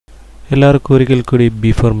എല്ലാവർക്കും ഒരിക്കൽ കൂടി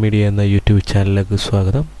ബിഫോർ മീഡിയ എന്ന യൂട്യൂബ് ചാനലിലേക്ക്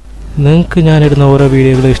സ്വാഗതം. നിങ്ങൾക്ക് ഞാനിടുന്ന ഓരോ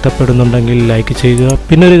വീഡിയോകൾ ഇഷ്ടപ്പെടുന്നുണ്ടെങ്കിൽ ലൈക്ക് ചെയ്യുക.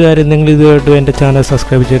 പിന്നെ ഒരു കാര്യം, നിങ്ങൾ ഇതുമായിട്ട് എൻ്റെ ചാനൽ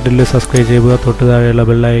സബ്സ്ക്രൈബ് ചെയ്തിട്ടില്ല, സബ്സ്ക്രൈബ് ചെയ്യുക. തൊട്ട് താഴെയുള്ള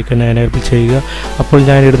ബെൽ ഐക്കൺ എനേബിൾ ചെയ്യുക. അപ്പോൾ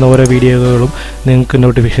ഞാനിടുന്ന ഓരോ വീഡിയോകളും നിങ്ങൾക്ക്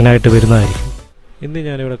നോട്ടിഫിക്കേഷനായിട്ട് വരുന്നതായിരിക്കും. ഇന്ന്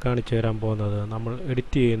ഞാനിവിടെ കാണിച്ചു തരാൻ പോകുന്നത് നമ്മൾ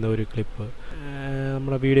എഡിറ്റ് ചെയ്യുന്ന ഒരു ക്ലിപ്പ്.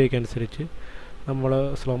 നമ്മുടെ വീഡിയോയ്ക്ക് അനുസരിച്ച് നമ്മൾ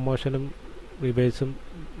സ്ലോ മോഷനും റിവേഴ്സും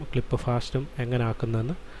ക്ലിപ്പ് ഫാസ്റ്റും എങ്ങനെ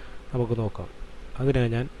ആക്കുന്നതെന്ന് നമുക്ക് നോക്കാം. അതിനായി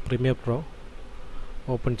ഞാൻ പ്രീമിയർ പ്രോ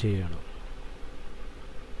ഓപ്പൺ ചെയ്യുകയാണ്.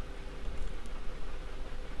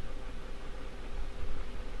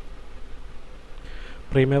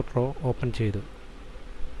 പ്രീമിയർ പ്രോ ഓപ്പൺ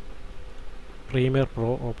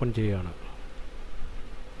ചെയ്യുകയാണ്.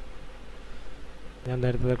 ഞാൻ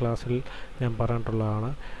നേരത്തെ ക്ലാസ്സിൽ ഞാൻ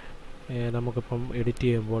പറഞ്ഞിട്ടുള്ളതാണ്, നമുക്കിപ്പം എഡിറ്റ്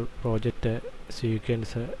ചെയ്യുമ്പോൾ പ്രോജക്റ്റ്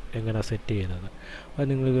സീക്വൻസ് എങ്ങനെ സെറ്റ് ചെയ്യുന്നത്. അത്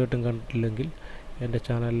നിങ്ങൾ ഇതുമായിട്ടും കണ്ടിട്ടില്ലെങ്കിൽ എൻ്റെ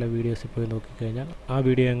ചാനലിലെ വീഡിയോസിൽ പോയി നോക്കിക്കഴിഞ്ഞാൽ ആ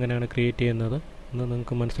വീഡിയോ എങ്ങനെയാണ് ക്രിയേറ്റ് ചെയ്യുന്നത് എന്ന്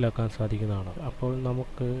നിങ്ങൾക്ക് മനസ്സിലാക്കാൻ സാധിക്കുന്നതാണ്. അപ്പോൾ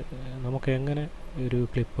നമുക്ക് എങ്ങനെ ഒരു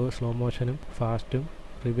ക്ലിപ്പ് സ്ലോ മോഷനും ഫാസ്റ്റും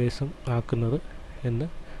റിവേഴ്സും ആക്കുന്നത് എന്ന്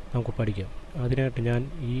നമുക്ക് പഠിക്കാം. അതിനായിട്ട് ഞാൻ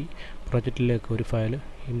ഈ പ്രൊജക്റ്റിലേക്ക് ഒരു ഫയൽ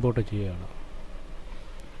ഇമ്പോർട്ട് ചെയ്യുകയാണ്.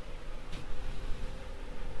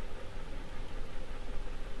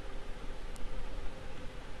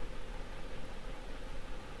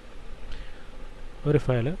 ഒരു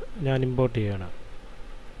ഫയൽ ഞാൻ ഇമ്പോർട്ട് ചെയ്യുകയാണ്.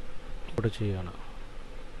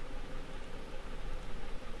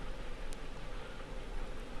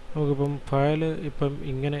 നമുക്കിപ്പം ഫയൽ ഇപ്പം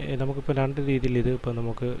ഇങ്ങനെ നമുക്കിപ്പോൾ രണ്ട് രീതിയിൽ ഇത് ഇപ്പം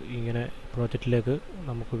നമുക്ക് ഇങ്ങനെ പ്രോജക്റ്റിലേക്ക്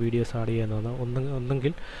നമുക്ക് വീഡിയോസ് ആഡ് ചെയ്യാവുന്നതാണ്.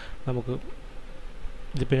 ഒന്നെങ്കിൽ നമുക്ക്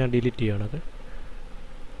ഇതിപ്പോൾ ഞാൻ ഡിലീറ്റ് ചെയ്യണത്.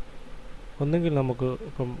 ഒന്നെങ്കിൽ നമുക്ക്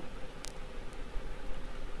ഇപ്പം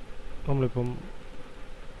നമ്മളിപ്പം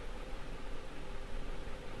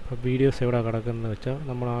വീഡിയോസ് എവിടെ കിടക്കുന്നതെന്ന് വെച്ചാൽ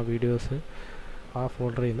നമ്മൾ ആ വീഡിയോസ് ആ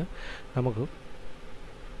ഫോൾഡറിൽ നിന്ന് നമുക്ക്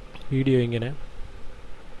വീഡിയോ ഇങ്ങനെ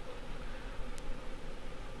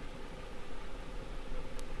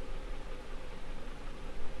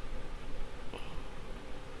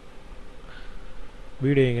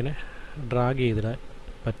ഡ്രാഗ് ചെയ്തിടാൻ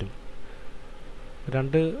പറ്റും.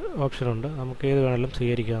 രണ്ട് ഓപ്ഷനുണ്ട്, നമുക്ക് ഏത് വേണമെങ്കിലും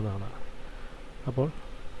സ്വീകരിക്കാവുന്നതാണ്. അപ്പോൾ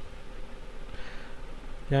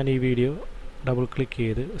ഞാൻ ഈ വീഡിയോ ഡബിൾ ക്ലിക്ക്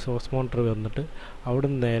ചെയ്ത് സോഴ്സ് മോണിറ്റർ വന്നിട്ട് അവിടെ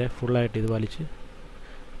നിന്ന് നേരെ ഫുള്ളായിട്ട് ഇത് വലിച്ച്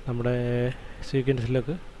നമ്മുടെ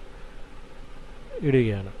സീക്വൻസിലേക്ക്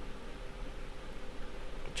ഇടുകയാണ്.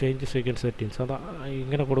 ചേഞ്ച് സീക്വൻസ് സെറ്റിങ്സ് അത്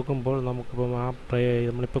ഇങ്ങനെ കൊടുക്കുമ്പോൾ നമുക്കിപ്പം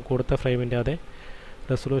നമ്മളിപ്പോൾ കൊടുത്ത ഫ്രെയിമിൻ്റെ അതേ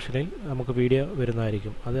റെസൊല്യൂഷനിൽ നമുക്ക് വീഡിയോ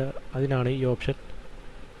വരുന്നതായിരിക്കും. അതിനാണ് ഈ ഓപ്ഷൻ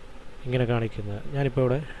ഇങ്ങനെ കാണിക്കുന്നത്. ഞാനിപ്പോൾ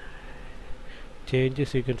ഇവിടെ ചേഞ്ച്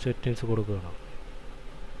സീക്വൻസ് സെറ്റിങ്സ് കൊടുക്കുകയാണ്.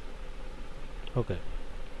 ഓക്കെ,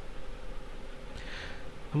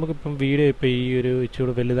 നമുക്കിപ്പം വീഡിയോ ഇപ്പോൾ ഈ ഒരു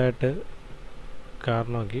ഇച്ചിരി വലുതായിട്ട്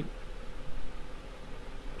കാണണമെങ്കിൽ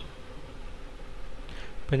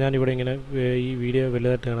ഇപ്പം ഞാനിവിടെ ഇങ്ങനെ ഈ വീഡിയോ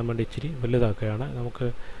വലുതായിട്ട് കാണാൻ വേണ്ടി ഇച്ചിരി വലുതാക്കുകയാണ്. നമുക്ക്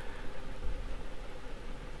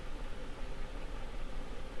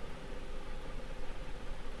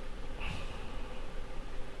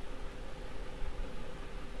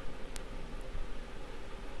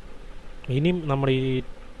ഇനിയും നമ്മുടെ ഈ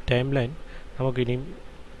ടൈം ലൈൻ നമുക്കിനിയും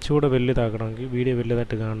ചൂട് വലുതാക്കണമെങ്കിൽ, വീഡിയോ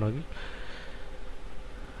വലുതായിട്ട് കാണണമെങ്കിൽ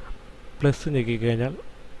plus ഞെക്കിക്കഴിഞ്ഞാൽ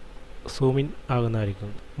zoom in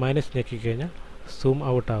ആകുന്നതായിരിക്കും, minus ഞെക്കിക്കഴിഞ്ഞാൽ zoom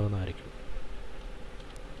out ആകുന്നതായിരിക്കും.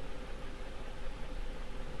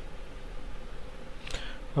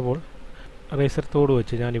 അപ്പോൾ റേസർ തോട്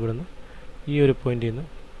വെച്ച് ഞാനിവിടുന്ന് ഈ ഒരു പോയിന്റിൽ നിന്ന്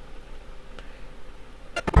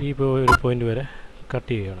ഈ ഒരു പോയിന്റ് വരെ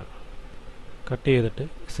കട്ട് ചെയ്യുകയാണ്. കട്ട് ചെയ്തിട്ട്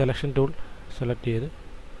സെലക്ഷൻ ടൂൾ സെലക്ട് ചെയ്ത്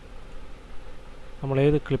നമ്മൾ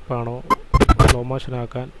ഏത് ക്ലിപ്പാണോ സ്ലോ മോഷൻ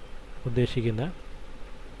ആക്കാൻ ഉദ്ദേശിക്കുന്ന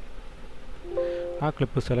ആ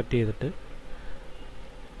ക്ലിപ്പ് സെലക്ട് ചെയ്തിട്ട്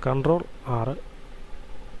Ctrl+R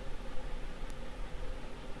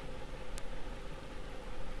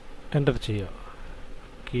എൻ്റർ ചെയ്യുക.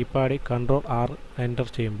 കീപാഡിൽ Ctrl+R എൻ്റർ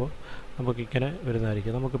ചെയ്യുമ്പോൾ നമുക്കിങ്ങനെ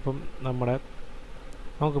വരുന്നതായിരിക്കും.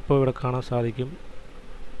 നമുക്കിപ്പോൾ ഇവിടെ കാണാൻ സാധിക്കും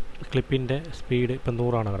ക്ലിപ്പിൻ്റെ സ്പീഡ് ഇപ്പം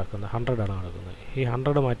 100 കിടക്കുന്നത്, 100 കിടക്കുന്നത്. ഈ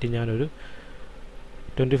 100 മാറ്റി ഞാനൊരു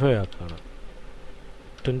 25 ആക്കുകയാണ്.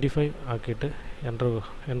 25 ആക്കിയിട്ട് എൻ്റർ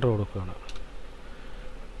കൊടുക്കുകയാണ്.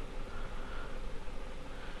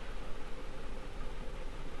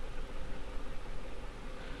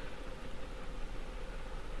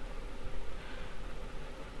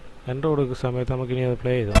 എൻ്റർ കൊടുക്കുന്ന സമയത്ത് നമുക്കിനി അത്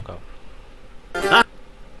പ്ലേ ചെയ്ത് നോക്കാം.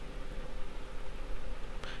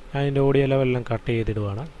 ഞാൻ ഇതിൻ്റെ ഓഡിയോ ലെവലെല്ലാം കട്ട്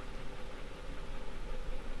ചെയ്തിടുവാണ്.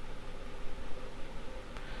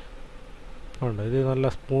 ഉണ്ട്, ഇത് നല്ല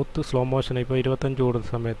സ്മൂത്ത് സ്ലോ മോഷൻ. ഇപ്പോൾ 25 കൊടുത്ത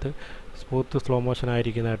സമയത്ത് സ്മൂത്ത് സ്ലോ മോഷൻ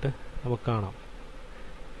ആയിരിക്കുന്നതായിട്ട് നമുക്ക് കാണാം.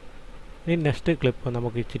 ഇനി നെക്സ്റ്റ് ക്ലിപ്പ്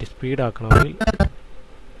നമുക്ക് ഇച്ചിരി സ്പീഡാക്കണമെങ്കിൽ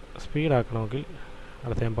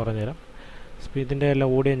അടുത്ത ഞാൻ പറഞ്ഞുതരാം. ഇതിൻ്റെ എല്ലാം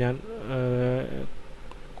ഓഡിയോ ഞാൻ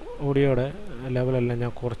ഓഡിയോയുടെ ലെവലെല്ലാം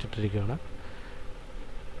ഞാൻ കുറച്ചിട്ടിരിക്കുകയാണ്.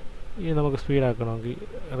 ഇനി നമുക്ക് സ്പീഡാക്കണമെങ്കിൽ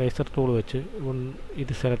റേസർ ടൂൾ വെച്ച്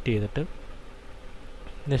ഇത് സെലക്ട് ചെയ്തിട്ട്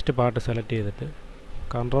നെക്സ്റ്റ് പാർട്ട് സെലക്ട് ചെയ്തിട്ട്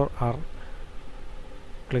Ctrl+R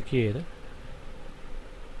ക്ലിക്ക് ചെയ്ത്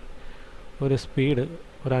ഒരു സ്പീഡ്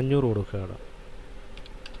ഒരു 500 കൊടുക്കുകയാണ്.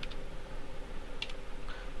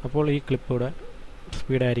 അപ്പോൾ ഈ ക്ലിപ്പ് ഇവിടെ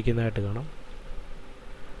സ്പീഡായിരിക്കുന്നതായിട്ട് കാണാം.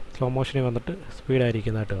 സ്ലോ മോഷനിൽ വന്നിട്ട്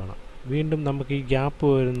സ്പീഡായിരിക്കുന്നതായിട്ട് കാണാം. വീണ്ടും നമുക്ക് ഈ ഗ്യാപ്പ്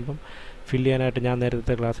വരുമ്പം ഫില്ല് ചെയ്യാനായിട്ട് ഞാൻ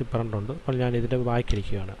നേരത്തെ ക്ലാസ്സിൽ പറഞ്ഞിട്ടുണ്ട്. അപ്പോൾ ഞാൻ ഇതിൻ്റെ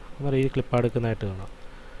ബാക്കിലിരിക്കുകയാണ്. അന്നേരം ഈ ക്ലിപ്പ് എടുക്കുന്നതായിട്ട് കാണാം.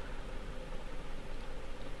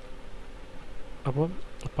 അപ്പം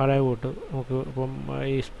പഴയ കൂട്ട് നമുക്ക്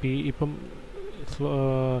ഇപ്പം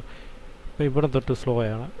ഇവിടെ തൊട്ട് സ്ലോ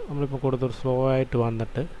ആണ്. നമ്മളിപ്പോൾ കൊടുത്തൊരു സ്ലോ ആയിട്ട്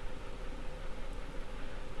വന്നിട്ട്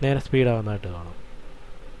നേരെ സ്പീഡാവുന്നതായിട്ട് കാണാം.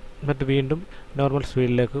 എന്നിട്ട് വീണ്ടും നോർമൽ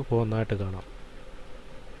സ്പീഡിലേക്ക് പോകുന്നതായിട്ട് കാണാം.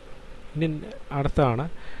 ഇനി അടുത്താണ്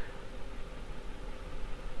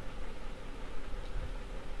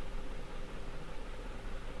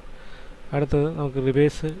അടുത്തത് നമുക്ക്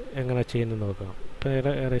റിവേഴ്സ് എങ്ങനെ ചെയ്യുന്നത് നോക്കാം. ഇപ്പോൾ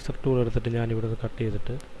റേസർ ടൂൾ എടുത്തിട്ട് ഞാനിവിടെ നിന്ന് കട്ട്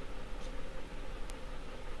ചെയ്തിട്ട്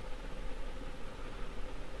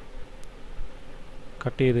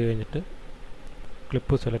കഴിഞ്ഞിട്ട്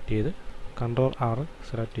ക്ലിപ്പ് സെലക്ട് ചെയ്ത് Ctrl+R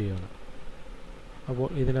സെലക്ട് ചെയ്യുകയാണ്. അപ്പോൾ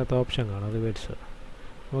ഇതിനകത്ത് ഓപ്ഷൻ കാണാം റിവേഴ്സ്.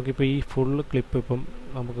 നമുക്കിപ്പോൾ ഈ ഫുൾ ക്ലിപ്പ്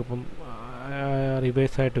നമുക്കിപ്പം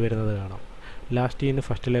റിവേഴ്സായിട്ട് വരുന്നത് കാണാം. ലാസ്റ്റിൽ നിന്ന്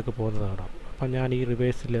ഫസ്റ്റിലേക്ക് പോകുന്നത് കാണാം. അപ്പം ഞാൻ ഈ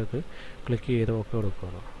റിവേഴ്സിലേക്ക് ക്ലിക്ക് ചെയ്ത് ഓക്കെ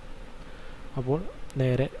കൊടുക്കുകയാണ്. അപ്പോൾ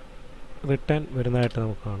നേരെ റിട്ടേൺ വരുന്നതായിട്ട്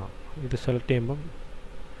നമുക്ക് കാണാം. ഇത് സെലക്ട് ചെയ്യുമ്പം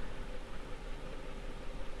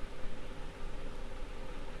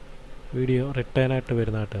വീഡിയോ റിട്ടേണായിട്ട്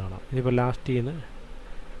വരുന്നതായിട്ട് കാണാം. ഇതിപ്പോൾ ലാസ്റ്റിൽ നിന്ന്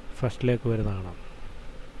ഫസ്റ്റിലേക്ക് വരുന്ന കാണാം.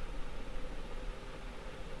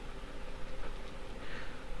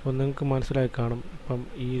 അപ്പോൾ നിങ്ങൾക്ക് മനസ്സിലായി കാണും ഇപ്പം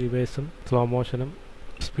ഈ റിവേഴ്സും സ്ലോ മോഷനും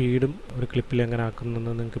സ്പീഡും ഒരു ക്ലിപ്പിൽ എങ്ങനെ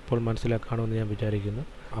ആക്കുന്നതെന്ന് നിങ്ങൾക്ക് ഇപ്പോൾ മനസ്സിലാക്കാണമെന്ന് ഞാൻ വിചാരിക്കുന്നു.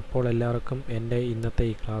 അപ്പോൾ എല്ലാവർക്കും എൻ്റെ ഇന്നത്തെ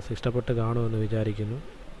ഈ ക്ലാസ് ഇഷ്ടപ്പെട്ട് കാണുമെന്ന് വിചാരിക്കുന്നു.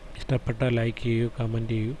 ഇഷ്ടപ്പെട്ടാൽ ലൈക്ക് ചെയ്യൂ,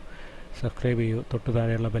 കമൻറ്റ് ചെയ്യൂ, സബ്സ്ക്രൈബ് ചെയ്യൂ, തൊട്ട്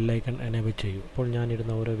താഴെയുള്ള ബെല്ലൈക്കൺ എനേബിൾ ചെയ്യൂ. അപ്പോൾ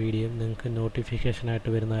ഞാനിടുന്ന ഓരോ വീഡിയോയും നിങ്ങൾക്ക് നോട്ടിഫിക്കേഷനായിട്ട്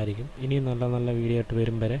വരുന്നതായിരിക്കും. ഇനിയും നല്ല നല്ല വീഡിയോ ആയിട്ട്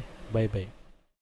വരും വരെ ബൈ ബൈ.